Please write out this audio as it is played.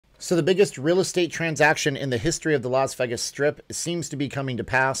So the biggest real estate transaction in the history of the Las Vegas Strip seems to be coming to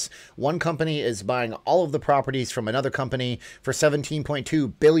pass. One company is buying all of the properties from another company for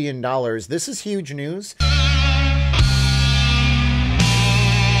 $17.2 billion. This is huge news.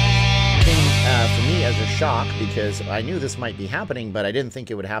 For me as a shock, because I knew this might be happening, but I didn't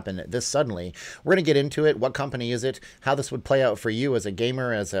think it would happen this suddenly. We're going to get into it. What company is it? How this would play out for you as a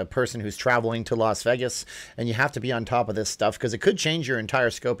gamer, as a person who's traveling to Las Vegas. And you have to be on top of this stuff because it could change your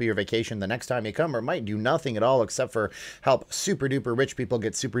entire scope of your vacation the next time you come, or might do nothing at all except for help super duper rich people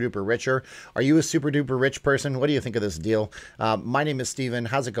get super duper richer. Are you a super duper rich person? What do you think of this deal? My name is Steven.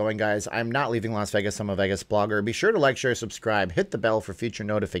 How's it going, guys? I'm not leaving Las Vegas. I'm a Vegas blogger. Be sure to like, share, subscribe, hit the bell for future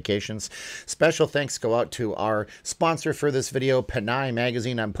notifications. Special thanks go out to our sponsor for this video, Panay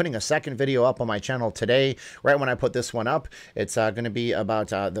Magazine. I'm putting a second video up on my channel today, right when I put this one up. It's going to be about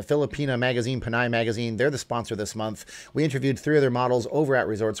the Filipina magazine, Panay Magazine. They're the sponsor this month. We interviewed 3 of their models over at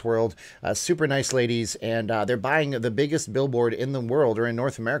Resorts World. Super nice ladies, and they're buying the biggest billboard in the world, or in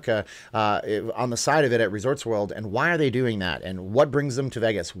North America, on the side of it at Resorts World. And why are they doing that? And what brings them to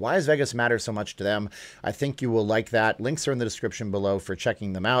Vegas? Why does Vegas matter so much to them? I think you will like that. Links are in the description below for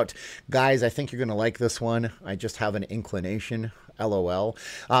checking them out. Guys, I think you're going to like this one. I just have an inclination. LOL.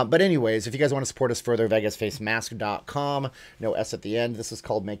 But anyways, if you guys want to support us further, VegasFaceMask.com. No S at the end. This is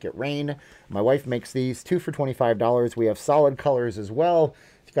called Make It Rain. My wife makes these, 2 for $25. We have solid colors as well.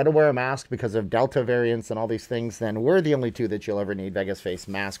 If you got to wear a mask because of Delta variants and all these things, then we're the only 2 that you'll ever need.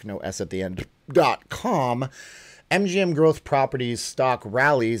 VegasFaceMask, no S at the end.com. MGM Growth Properties stock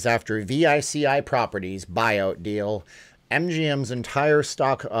rallies after VICI Properties buyout deal. MGM's entire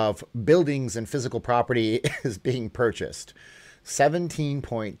stock of buildings and physical property is being purchased.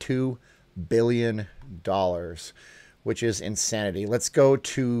 $17.2 billion, which is insanity. Let's go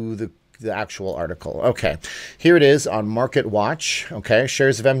to the actual article. Okay, here it is on Market Watch. Okay,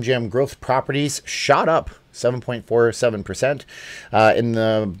 shares of MGM Growth Properties shot up 7.47% in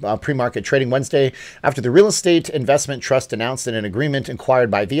the pre-market trading Wednesday after the Real Estate Investment Trust announced an agreement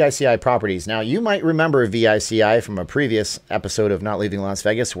acquired by VICI Properties. Now, you might remember VICI from a previous episode of Not Leaving Las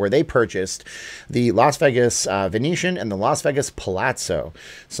Vegas, where they purchased the Las Vegas Venetian and the Las Vegas Palazzo.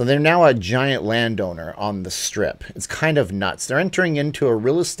 So they're now a giant landowner on the Strip. It's kind of nuts. They're entering into a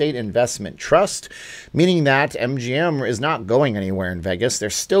real estate investment trust, meaning that MGM is not going anywhere in Vegas. They're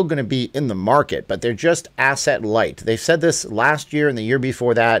still going to be in the market, but they're just asset light. They said this last year and the year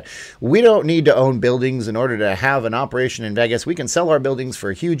before that. We don't need to own buildings in order to have an operation in Vegas. We can sell our buildings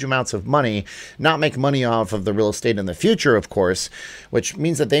for huge amounts of money, not make money off of the real estate in the future, of course, which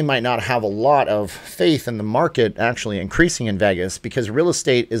means that they might not have a lot of faith in the market actually increasing in Vegas, because real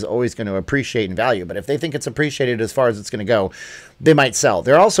estate is always going to appreciate in value. But if they think it's appreciated as far as it's going to go, they might sell.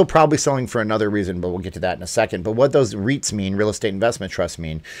 They're also probably selling for another reason, but we'll get to that in a second. But what those REITs mean, real estate investment trusts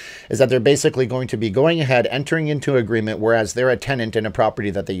mean, is that they're basically going to be going ahead, entering into agreement, whereas they're a tenant in a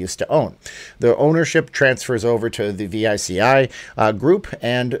property that they used to own. The ownership transfers over to the VICI group,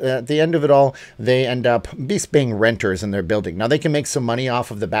 and at the end of it all, they end up being renters in their building. Now, they can make some money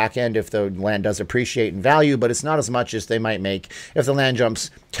off of the back end if the land does appreciate in value, but it's not as much as they might make if the land jumps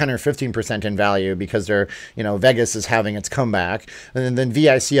 10 or 15% in value, because they're, Vegas is having its comeback. And then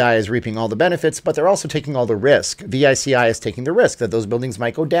VICI is reaping all the benefits, but they're also taking all the risk. VICI is taking the risk that those buildings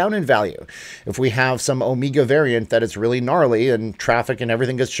might go down in value. If we have some Omega variant that it's really gnarly and traffic and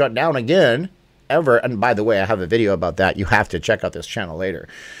everything gets shut down again, and by the way, I have a video about that. You have to check out this channel later.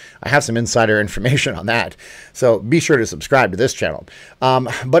 I have some insider information on that, so be sure to subscribe to this channel.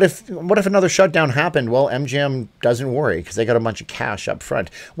 But what if another shutdown happened? Well, MGM doesn't worry because they got a bunch of cash up front.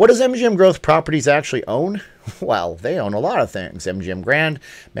 What does MGM Growth Properties actually own? Well, they own a lot of things. MGM Grand,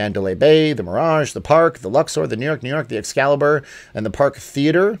 Mandalay Bay, the Mirage, the Park, the Luxor, the New York, the Excalibur, and the Park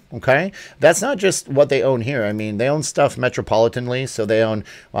Theater, okay? That's not just what they own here. I mean, they own stuff metropolitanly, so they own,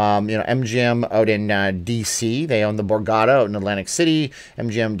 MGM out in D.C., they own the Borgata out in Atlantic City,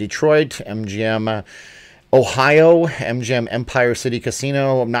 MGM Detroit, MGM Ohio, MGM Empire City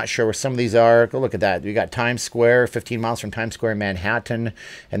Casino. I'm not sure where some of these are. Go look at that. We got Times Square, 15 miles from Times Square, Manhattan.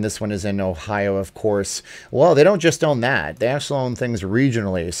 And this one is in Ohio, of course. Well, they don't just own that. They also own things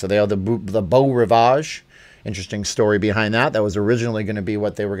regionally. So they own the Beau Rivage. Interesting story behind that. That was originally going to be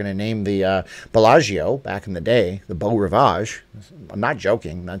what they were going to name the Bellagio back in the day, the Beau Rivage. I'm not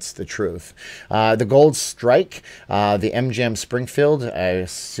joking. That's the truth. The Gold Strike, the MGM Springfield. I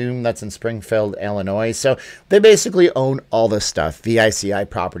assume that's in Springfield, Illinois. So they basically own all this stuff. VICI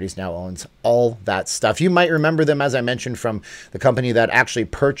Properties now owns all that stuff. You might remember them, as I mentioned, from the company that actually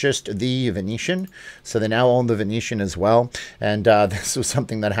purchased the Venetian. So they now own the Venetian as well. And this was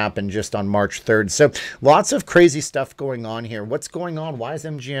something that happened just on March 3rd. So lots lots of crazy stuff going on here. What's going on? Why is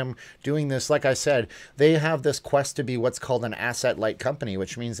MGM doing this? Like I said, they have this quest to be what's called an asset-light company,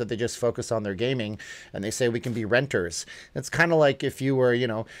 which means that they just focus on their gaming, and they say we can be renters. It's kind of like if you were,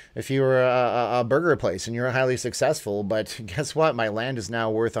 if you were a burger place and you're highly successful, but guess what? My land is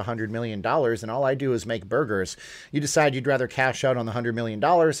now worth $100 million, and all I do is make burgers. You decide you'd rather cash out on the $100 million,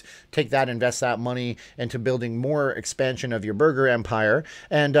 take that, invest that money into building more expansion of your burger empire,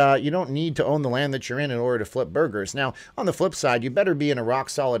 and you don't need to own the land that you're in order to flip burgers. Now, on the flip side, you better be in a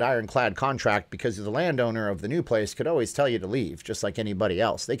rock-solid ironclad contract, because the landowner of the new place could always tell you to leave, just like anybody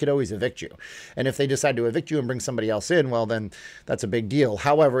else. They could always evict you. And if they decide to evict you and bring somebody else in, well, then that's a big deal.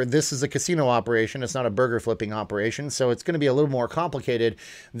 However, this is a casino operation. It's not a burger flipping operation, so it's going to be a little more complicated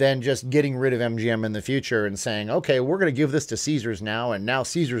than just getting rid of MGM in the future and saying, okay, we're going to give this to Caesars now, and now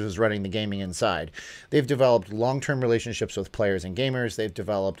Caesars is running the gaming inside. They've developed long-term relationships with players and gamers. They've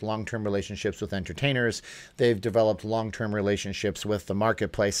developed long-term relationships with entertainers. They've developed long-term relationships with the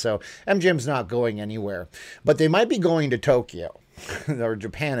marketplace. So MGM's not going anywhere, but they might be going to Tokyo. Or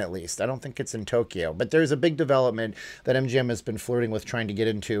Japan, at least. I don't think it's in Tokyo. But there's a big development that MGM has been flirting with trying to get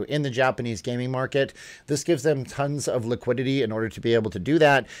into in the Japanese gaming market. This gives them tons of liquidity in order to be able to do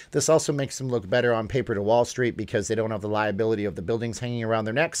that. This also makes them look better on paper to Wall Street, because they don't have the liability of the buildings hanging around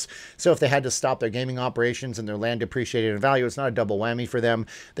their necks. So if they had to stop their gaming operations and their land depreciated in value, it's not a double whammy for them.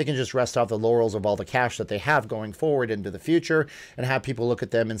 They can just rest off the laurels of all the cash that they have going forward into the future, and have people look at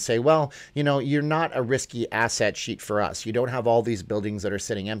them and say, well, you're not a risky asset sheet for us. You don't have all these buildings that are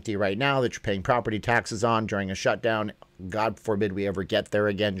sitting empty right now that you're paying property taxes on during a shutdown. God forbid we ever get there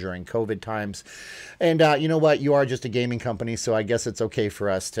again during COVID times. And you know what? You are just a gaming company, so I guess it's okay for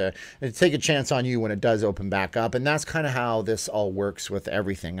us to take a chance on you when it does open back up. And that's kind of how this all works with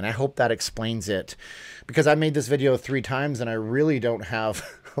everything. And I hope that explains it, because I made this video 3 times and I really don't have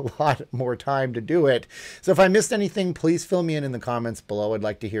a lot more time to do it. So if I missed anything, please fill me in the comments below. I'd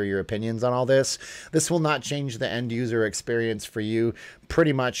like to hear your opinions on all this. This will not change the end user experience for you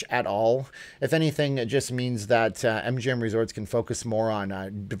pretty much at all. If anything, it just means that MGM Resorts can focus more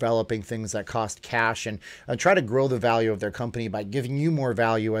on developing things that cost cash, and try to grow the value of their company by giving you more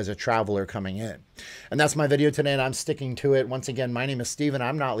value as a traveler coming in. And that's my video today, and I'm sticking to it. Once again, my name is Steven.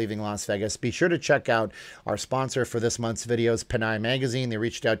 I'm not leaving Las Vegas. Be sure to check out our sponsor for this month's videos, Pinay Magazine. They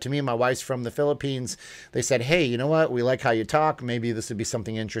reached out to me. My wife's from the Philippines. They said, hey, you know what? We like how you talk. Maybe this would be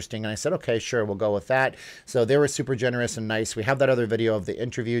something interesting. And I said, okay, sure, we'll go with that. So they were super generous and nice. We have that other video of the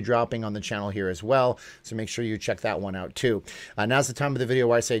interview dropping on the channel here as well, so make sure you check that one out too. Now's the time of the video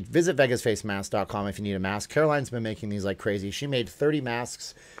where I say visit VegasFaceMask.com if you need a mask. Caroline's been making these like crazy. She made 30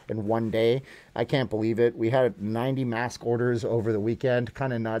 masks in one day. I can't believe it. We had 90 mask orders over the weekend.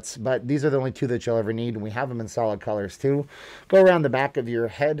 Kind of nuts, but these are the only 2 that you'll ever need, and we have them in solid colors too. Go around the back of your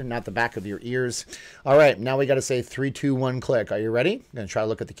head and not the back of your ears. All right, now we got to say 3, 2, 1, click. Are you ready? I'm going to try to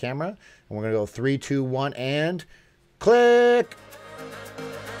look at the camera, and we're going to go 3, 2, 1, and click.